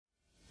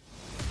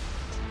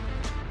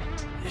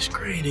This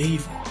great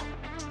evil,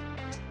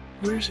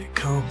 where's it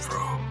come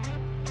from?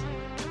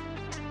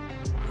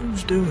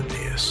 Who's doing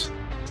this?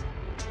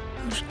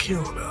 Who's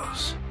killing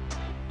us?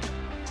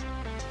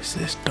 Is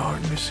this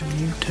darkness in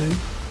you too?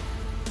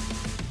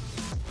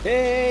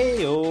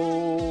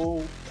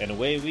 Hey-o! And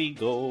away we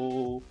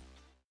go.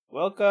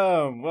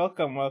 Welcome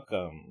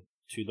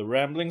to the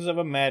Ramblings of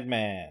a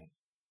Madman.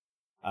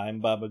 I'm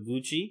Baba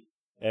Gucci,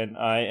 and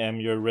I am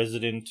your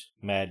resident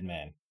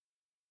madman.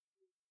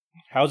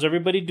 How's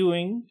everybody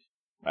doing?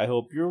 I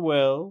hope you're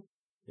well.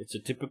 It's a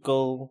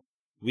typical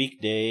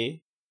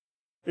weekday.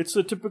 It's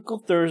a typical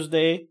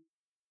Thursday,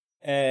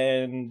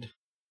 and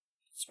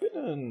it's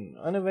been an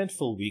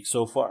uneventful week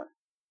so far.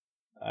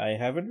 I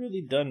haven't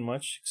really done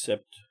much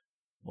except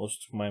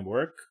most of my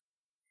work.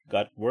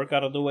 Got work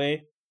out of the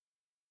way.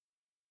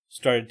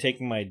 Started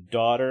taking my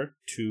daughter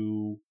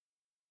to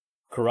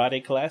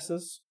karate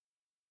classes,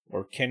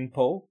 or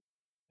Kenpo,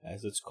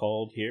 as it's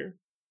called here.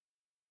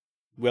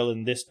 Well,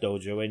 in this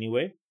dojo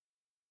anyway.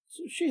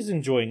 So she's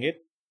enjoying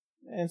it.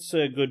 And it's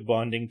a good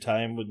bonding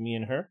time with me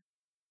and her.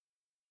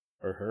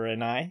 Or her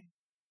and I.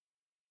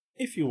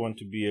 If you want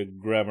to be a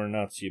grammar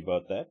Nazi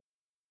about that.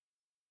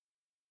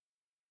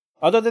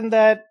 Other than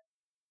that,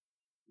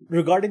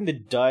 regarding the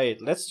diet,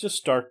 let's just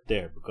start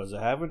there, because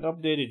I haven't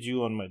updated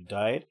you on my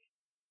diet.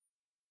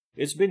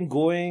 It's been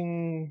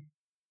going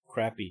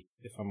crappy,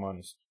 if I'm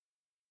honest.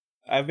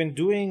 I've been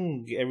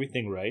doing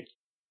everything right.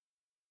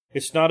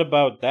 It's not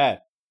about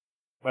that.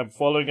 I'm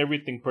following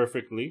everything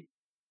perfectly.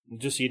 I'm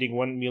just eating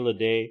one meal a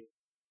day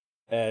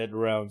at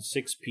around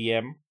 6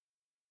 p.m.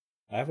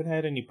 I haven't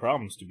had any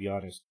problems, to be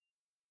honest.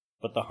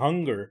 But the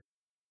hunger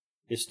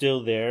is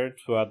still there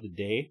throughout the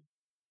day.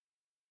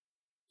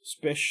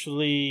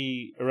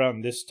 Especially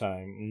around this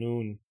time,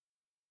 noon.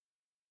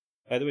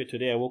 By the way,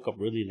 today I woke up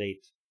really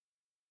late.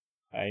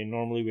 I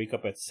normally wake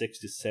up at 6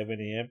 to 7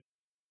 a.m.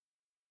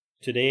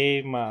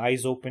 Today, my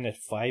eyes opened at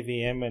 5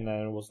 a.m. and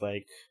I was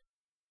like,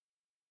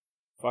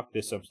 fuck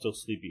this, I'm still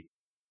sleepy.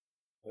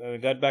 I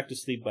got back to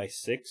sleep by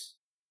 6.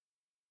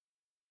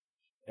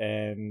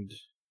 And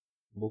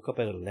woke up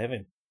at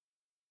 11.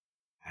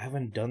 I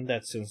haven't done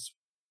that since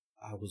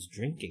I was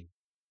drinking.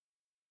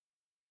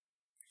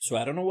 So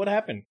I don't know what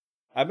happened.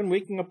 I've been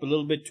waking up a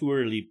little bit too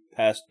early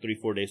past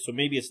 3-4 days, so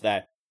maybe it's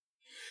that.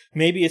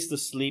 Maybe it's the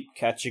sleep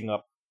catching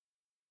up,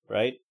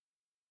 right?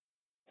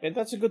 And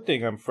that's a good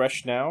thing. I'm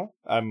fresh now.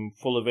 I'm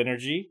full of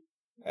energy,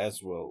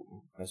 as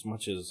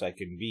much as I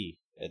can be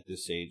at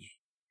this age.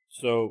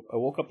 So I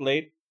woke up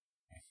late.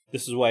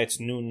 This is why it's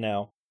noon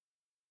now.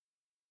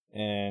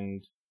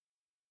 And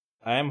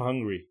I am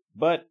hungry,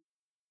 but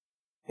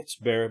it's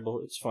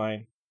bearable. It's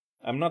fine.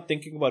 I'm not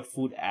thinking about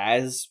food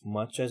as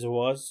much as I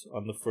was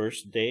on the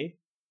first day,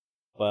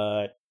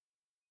 but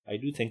I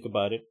do think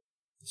about it.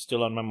 It's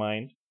still on my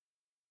mind.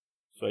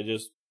 So I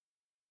just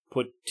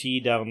put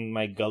tea down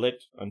my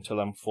gullet until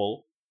I'm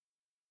full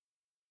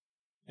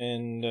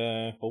and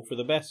hope for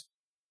the best.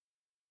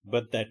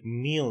 But that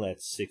meal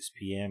at 6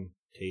 p.m.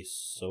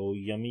 tastes so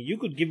yummy. You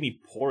could give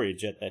me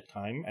porridge at that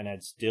time and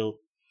I'd still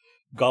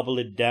gobble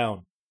it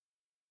down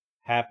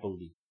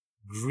happily,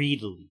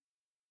 greedily.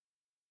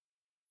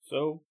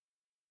 So,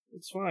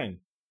 it's fine.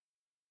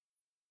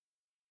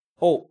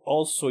 Oh,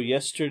 also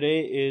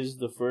yesterday is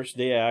the first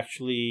day I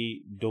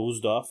actually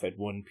dozed off at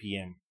 1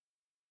 p.m.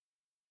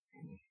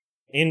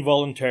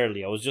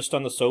 Involuntarily. I was just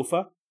on the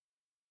sofa.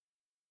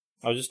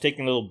 I was just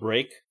taking a little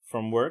break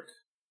from work.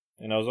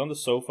 And I was on the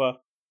sofa.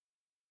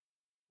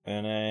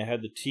 And I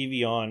had the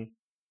TV on.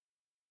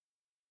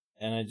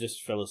 And I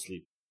just fell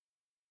asleep.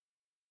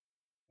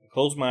 I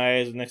closed my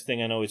eyes. The next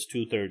thing I know, it's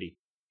 2:30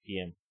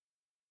 p.m.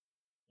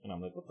 And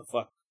I'm like, what the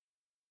fuck?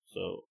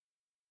 So,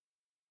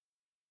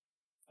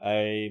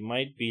 I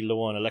might be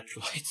low on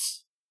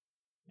electrolytes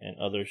and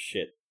other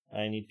shit.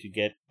 I need to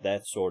get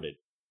that sorted.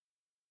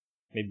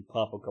 Maybe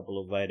pop a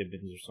couple of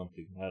vitamins or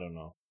something. I don't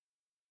know.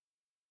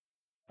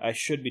 I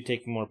should be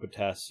taking more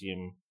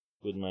potassium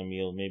with my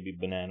meal. Maybe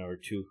banana or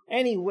two.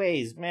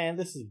 Anyways, man,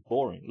 this is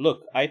boring.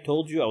 Look, I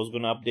told you I was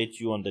going to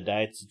update you on the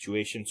diet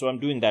situation, so I'm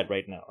doing that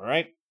right now,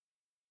 alright?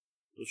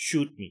 So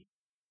shoot me.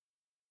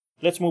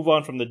 Let's move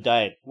on from the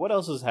diet. What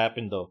else has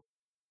happened, though?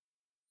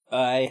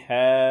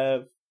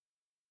 I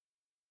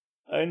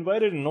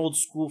invited an old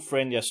school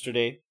friend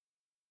yesterday.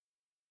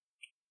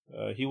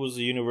 He was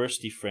a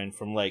university friend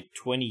from like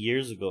 20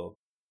 years ago.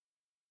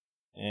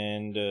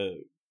 And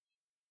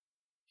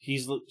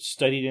he's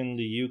studied in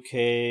the UK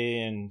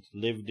and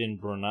lived in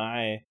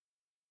Brunei.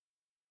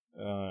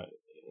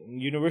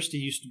 University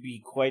used to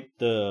be quite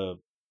the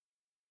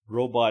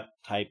robot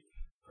type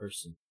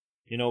person.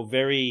 You know,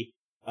 very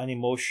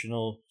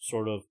unemotional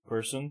sort of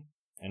person.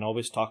 And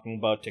always talking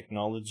about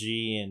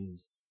technology and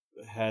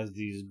has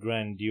these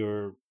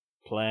grandeur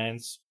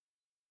plans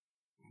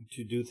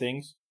to do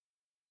things.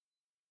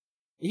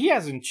 He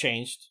hasn't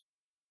changed.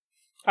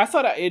 I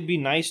thought it'd be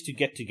nice to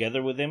get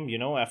together with him, you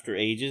know, after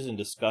ages and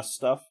discuss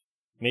stuff.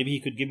 Maybe he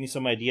could give me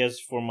some ideas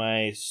for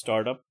my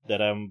startup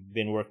that I've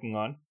been working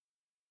on.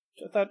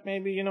 So I thought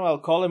maybe, you know, I'll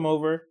call him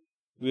over.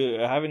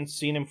 I haven't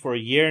seen him for a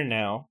year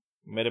now.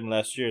 Met him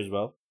last year as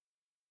well.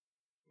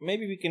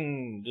 maybe we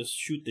can just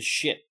shoot the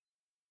shit.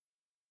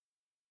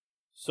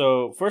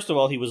 So, first of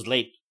all, he was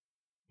late.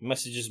 He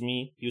messages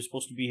me. He was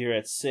supposed to be here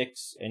at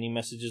 6, and he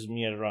messages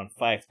me at around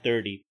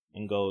 5:30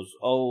 and goes,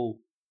 "Oh,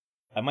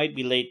 I might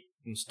be late.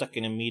 I'm stuck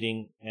in a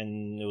meeting,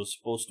 and it was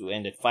supposed to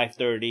end at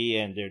 5:30,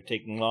 and they're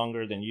taking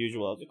longer than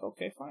usual." I was like,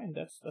 "Okay, fine.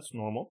 That's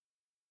normal."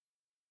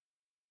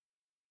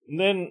 And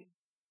then,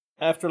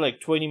 after like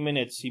 20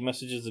 minutes, he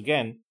messages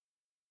again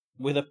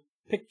with a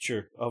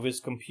picture of his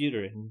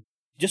computer, and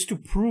just to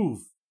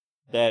prove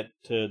that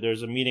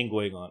there's a meeting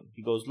going on.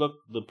 He goes, "Look,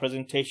 the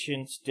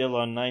presentation still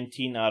on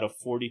 19 out of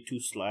 42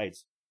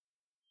 slides."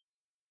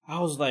 I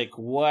was like,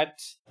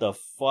 what the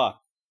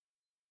fuck?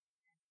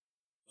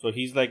 So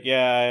he's like,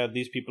 "Yeah,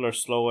 these people are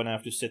slow and I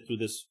have to sit through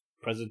this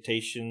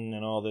presentation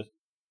and all this."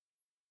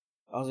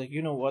 I was like,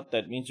 "You know what?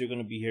 That means you're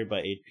going to be here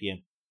by 8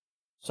 p.m.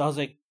 So I was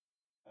like,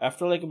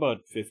 after like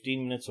about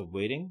 15 minutes of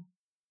waiting,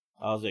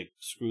 I was like,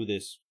 screw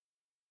this.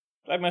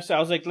 I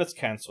was like, let's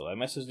cancel. I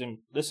messaged him,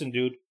 "Listen,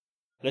 dude,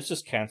 let's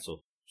just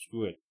cancel.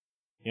 Screw it.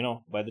 You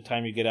know, by the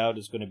time you get out,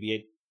 it's going to be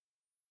 8.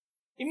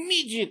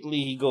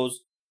 Immediately he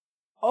goes,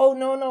 "Oh,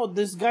 no,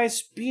 this guy's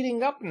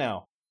speeding up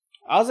now."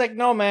 I was like,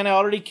 "No, man, I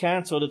already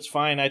canceled. It's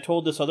fine. I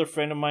told this other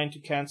friend of mine to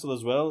cancel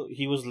as well.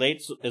 He was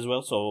late as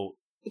well, so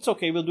it's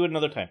okay. We'll do it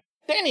another time."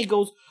 Then he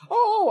goes,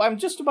 "Oh, I'm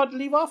just about to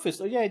leave office.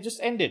 Oh, yeah, it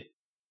just ended."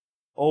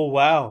 Oh,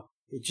 wow.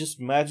 It just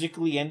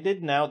magically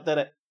ended now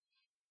that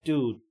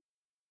Dude,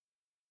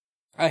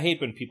 I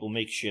hate when people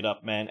make shit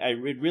up, man.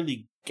 It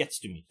really gets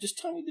to me. Just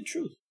tell me the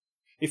truth.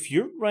 If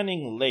you're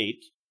running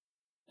late,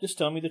 just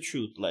tell me the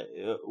truth. Like,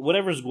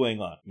 whatever's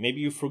going on. Maybe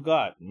you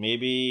forgot.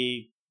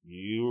 Maybe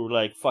you were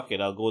like, "Fuck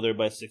it, I'll go there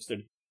by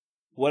 6:30.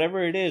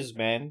 Whatever it is,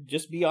 man,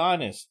 just be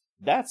honest.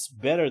 That's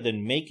better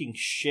than making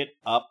shit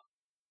up.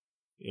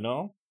 You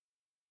know?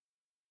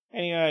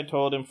 Anyway, I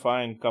told him,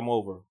 "Fine, come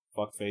over,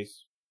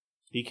 fuckface."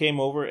 He came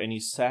over and he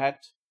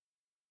sat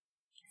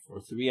for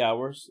 3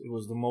 hours. It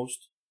was the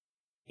most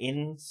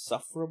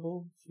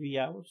insufferable 3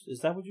 hours.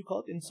 Is that what you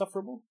call it?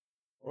 Insufferable?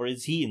 Or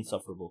is he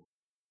insufferable?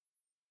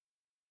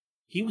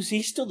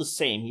 He's still the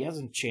same. He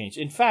hasn't changed.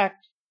 In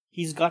fact,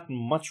 he's gotten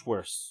much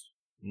worse.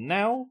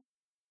 Now,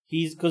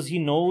 because he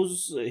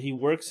knows he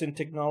works in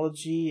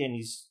technology and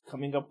he's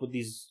coming up with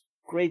these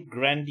great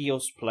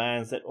grandiose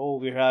plans that,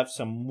 we have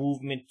some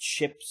movement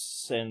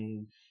chips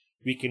and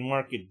we can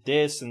market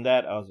this and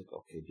that. I was like,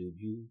 okay, dude,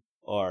 you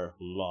are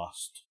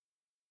lost.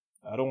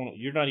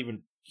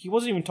 He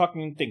wasn't even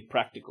talking anything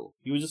practical.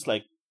 He was just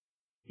like,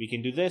 we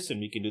can do this and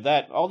we can do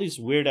that. All these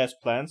weird ass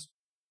plans.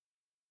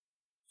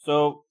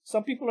 So,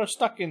 some people are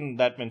stuck in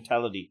that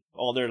mentality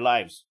all their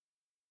lives.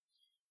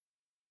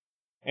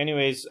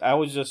 Anyways, I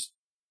was just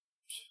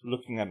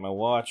looking at my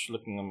watch,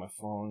 looking at my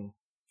phone,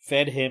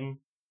 fed him,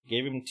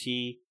 gave him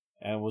tea,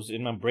 and was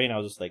in my brain, I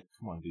was just like,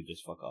 come on, dude,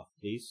 just fuck off,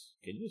 please.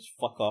 Can you just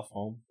fuck off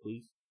home,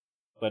 please?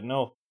 But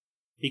no,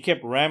 he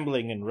kept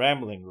rambling and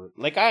rambling,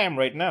 like I am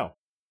right now.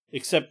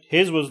 Except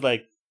his was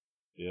like,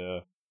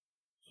 "Yeah,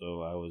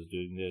 so I was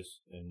doing this,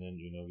 and then,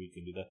 we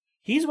can do that."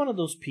 He's one of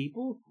those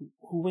people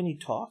who when he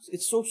talks,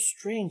 it's so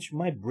strange,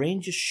 my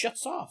brain just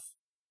shuts off.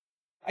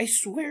 I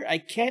swear, I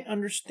can't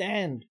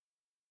understand,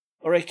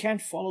 or I can't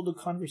follow the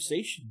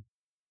conversation.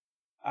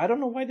 I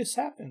don't know why this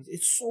happens.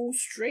 It's so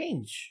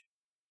strange.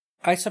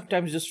 I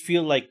sometimes just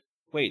feel like,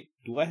 wait,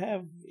 do I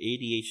have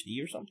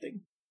ADHD or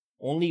something?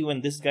 Only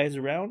when this guy's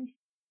around?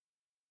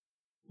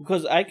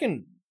 Because I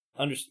can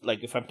understand,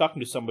 like, if I'm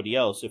talking to somebody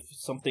else, if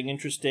it's something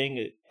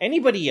interesting,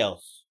 anybody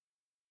else,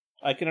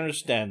 I can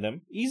understand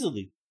them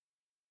easily.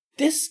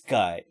 This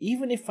guy,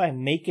 even if I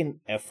make an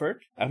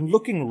effort, I'm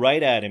looking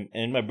right at him,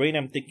 and in my brain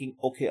I'm thinking,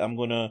 okay, I'm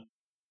gonna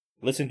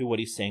listen to what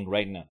he's saying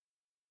right now.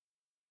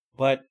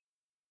 But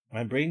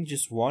my brain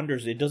just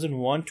wanders. It doesn't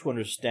want to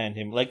understand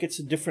him. Like it's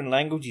a different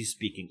language he's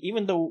speaking.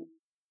 Even though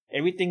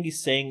everything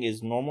he's saying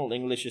is normal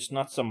English, it's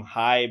not some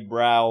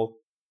highbrow,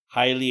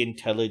 highly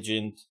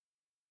intelligent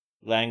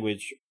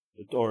language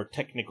or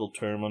technical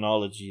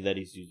terminology that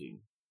he's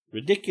using.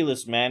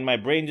 Ridiculous, man. My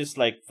brain just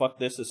like, fuck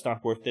this, it's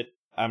not worth it.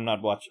 I'm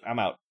not watching. I'm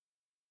out.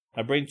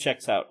 My brain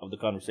checks out of the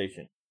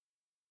conversation.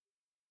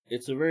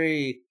 It's a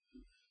very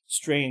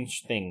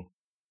strange thing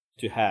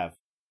to have.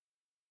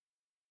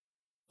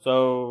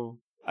 So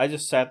I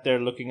just sat there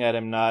looking at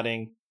him,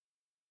 nodding.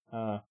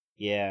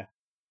 Yeah.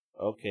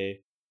 Okay.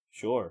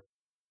 Sure.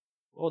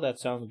 Oh, that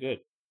sounds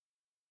good.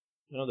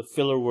 The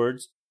filler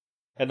words.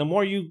 And the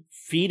more you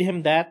feed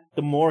him that,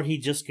 the more he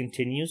just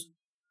continues.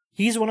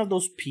 He's one of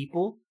those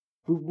people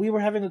who we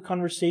were having a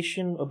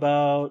conversation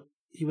about.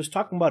 He was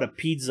talking about a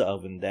pizza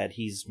oven that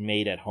he's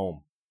made at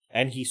home.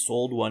 And he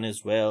sold one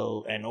as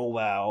well. And oh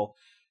wow.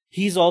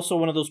 He's also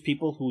one of those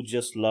people who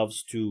just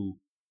loves to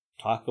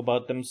talk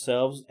about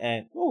themselves.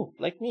 And,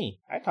 like me,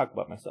 I talk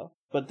about myself.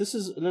 But this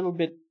is a little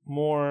bit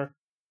more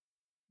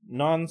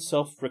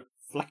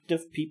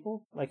non-self-reflective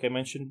people, like I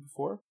mentioned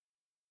before.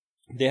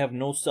 They have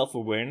no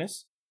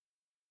self-awareness.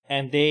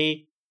 And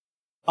they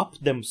up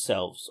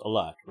themselves a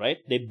lot, right?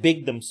 They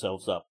big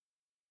themselves up.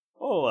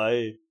 Oh,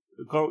 I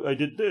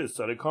did this,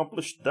 I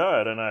accomplished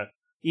that, and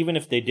even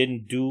if they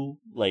didn't do,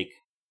 like,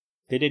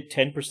 they did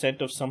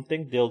 10% of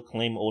something, they'll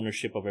claim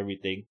ownership of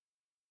everything.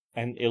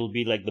 And it'll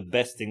be like the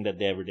best thing that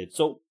they ever did.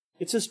 So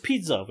it's his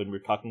pizza oven we're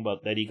talking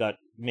about that he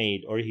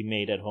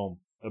made at home.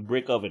 A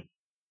brick oven.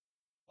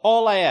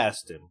 All I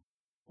asked him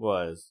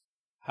was,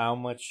 how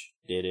much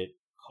did it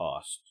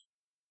cost?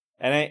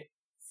 And I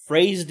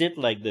phrased it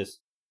like this.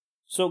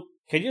 So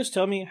can you just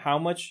tell me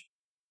what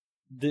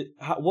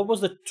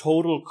was the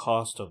total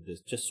cost of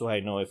this? Just so I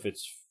know if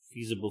it's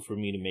feasible for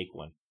me to make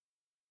one.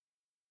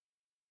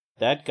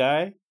 That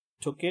guy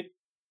took it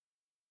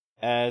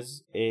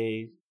as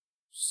a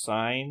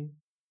sign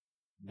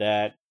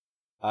that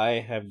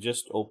I have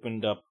just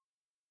opened up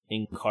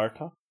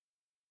Encarta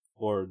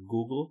or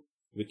Google,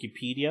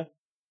 Wikipedia,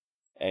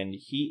 and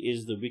he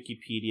is the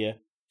Wikipedia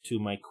to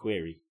my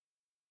query.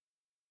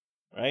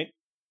 Right?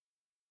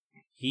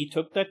 He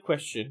took that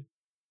question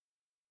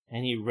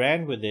and he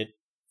ran with it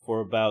for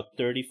about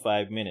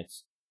 35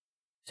 minutes,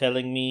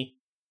 telling me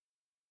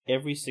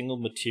every single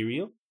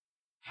material,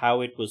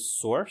 how it was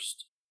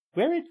sourced,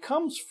 where it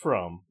comes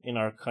from in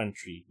our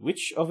country,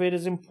 which of it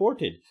is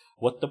imported,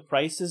 what the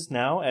price is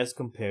now as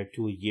compared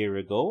to a year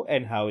ago,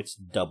 and how it's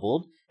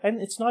doubled, and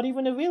it's not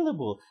even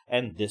available,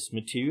 and this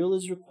material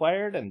is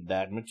required, and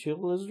that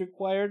material is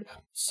required,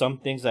 some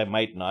things I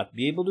might not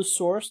be able to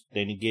source,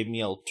 then he gave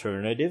me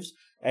alternatives,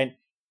 and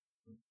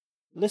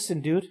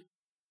listen, dude,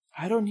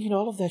 I don't need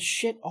all of that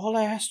shit. All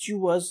I asked you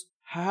was,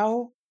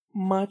 how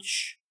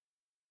much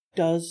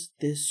does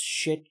this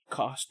shit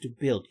cost to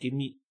build? Give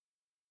me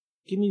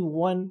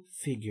one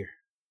figure.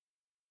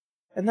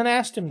 And then I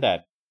asked him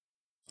that.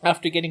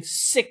 After getting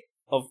sick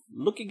of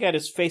looking at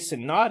his face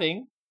and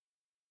nodding,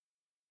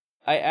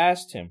 I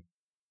asked him,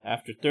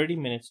 after 30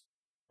 minutes,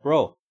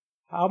 bro,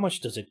 how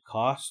much does it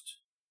cost?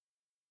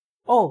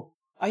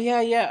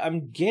 Yeah,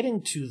 I'm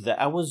getting to that.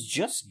 I was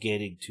just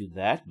getting to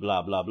that,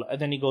 blah, blah, blah.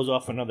 And then he goes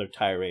off another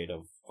tirade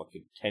of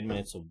fucking 10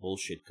 minutes of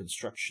bullshit,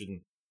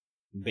 construction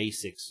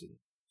basics and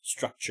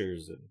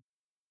structures. And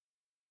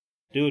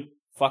dude,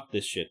 fuck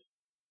this shit.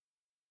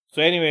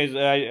 So anyways,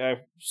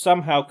 I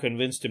somehow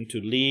convinced him to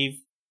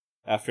leave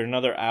after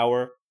another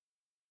hour.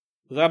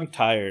 Because I'm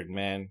tired,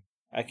 man.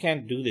 I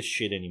can't do this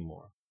shit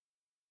anymore.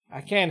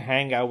 I can't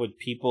hang out with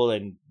people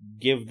and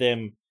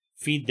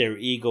feed their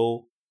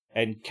ego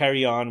and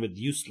carry on with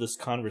useless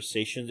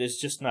conversations. It's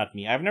just not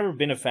me. I've never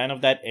been a fan of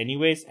that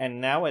anyways,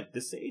 and now at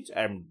this age,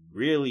 I'm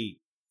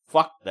really...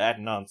 fuck that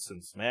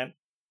nonsense, man.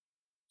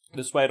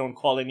 This is why I don't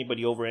call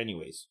anybody over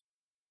anyways.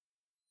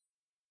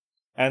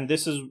 And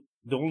this is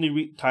the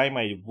only time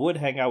I would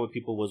hang out with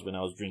people was when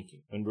I was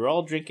drinking. When we're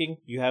all drinking,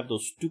 you have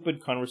those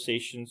stupid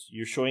conversations.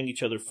 You're showing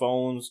each other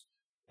phones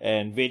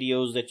and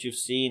videos that you've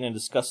seen and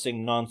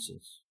discussing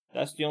nonsense.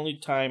 That's the only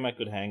time I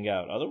could hang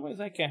out. Otherwise,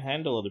 I can't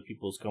handle other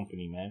people's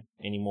company, man,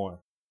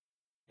 anymore.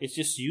 It's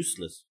just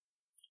useless.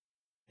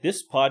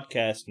 This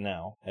podcast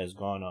now has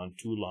gone on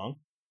too long.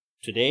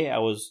 Today, I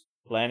was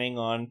planning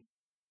on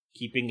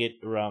keeping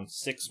it around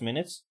 6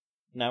 minutes.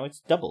 Now it's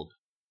doubled.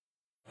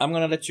 I'm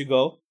going to let you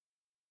go.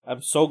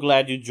 I'm so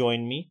glad you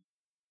joined me.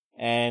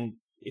 And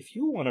if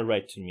you want to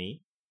write to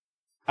me,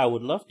 I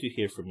would love to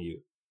hear from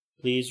you.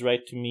 Please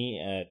write to me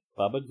at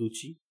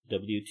babagucci,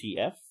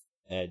 WTF,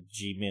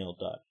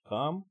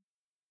 @gmail.com,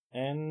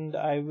 and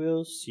I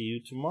will see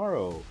you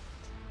tomorrow.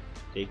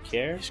 Take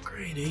care, It's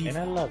great evil. and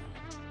I love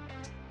you.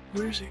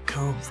 Where's it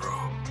come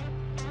from?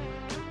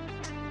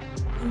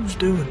 Who's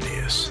doing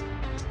this?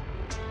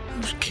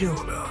 Who's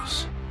killed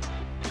us?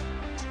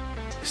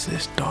 Is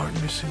this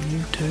darkness in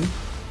you too?